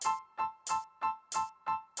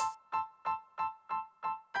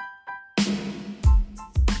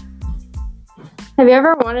Have you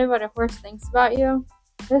ever wondered what a horse thinks about you?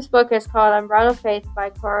 This book is called Unbridled Faith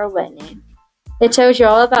by Cora Whitney. It tells you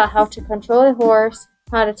all about how to control a horse,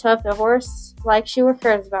 how to tell if the horse likes you or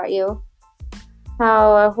cares about you,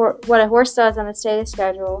 what a horse does on a daily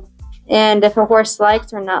schedule, and if a horse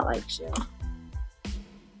likes or not likes you.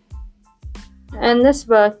 In this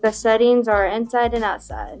book, the settings are inside and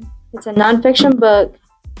outside. It's a nonfiction book,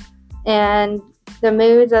 and the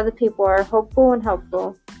moods of the people are hopeful and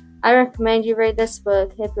helpful. I recommend you read this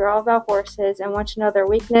book if you're all about horses and want to know their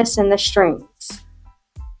weakness and their strengths.